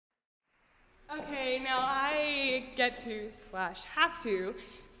Okay, now I get to / have to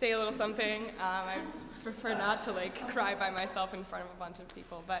say a little something. I prefer not to like cry by myself in front of a bunch of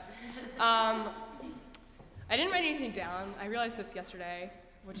people, but I didn't write anything down. I realized this yesterday,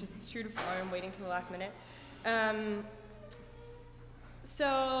 which is true to form. I'm waiting till the last minute.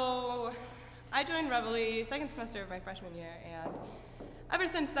 So I joined Reveille second semester of my freshman year, and ever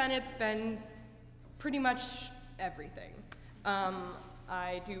since then it's been pretty much everything.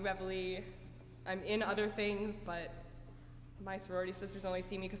 I do Reveille. I'm in other things, but my sorority sisters only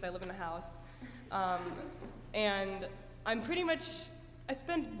see me because I live in the house. And I'm pretty much, I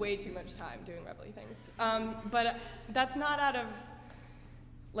spend way too much time doing Reveille things. But that's not out of,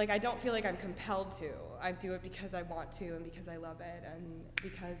 like, I don't feel like I'm compelled to. I do it because I want to and because I love it and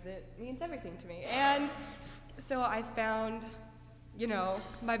because it means everything to me. And so I found, you know,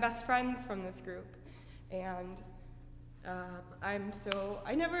 my best friends from this group. And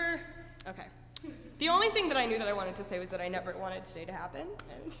okay. The only thing that I knew that I wanted to say was that I never wanted today to happen,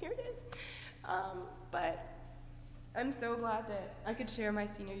 and here it is. But I'm so glad that I could share my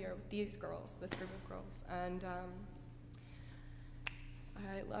senior year with these girls, this group of girls, and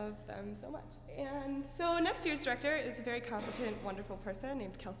I love them so much. And so next year's director is a very competent, wonderful person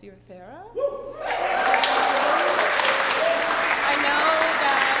named Kelsey Rivera.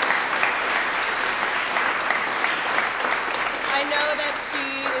 I know that she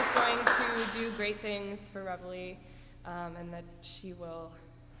is going to do great things for Reveille, and that she will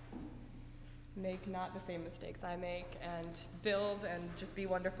make not the same mistakes I make and build and just be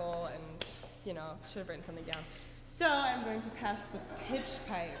wonderful and, you know, should have written something down. So I'm going to pass the pitch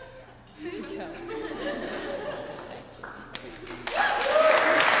pipe to Kelsey. Thank you.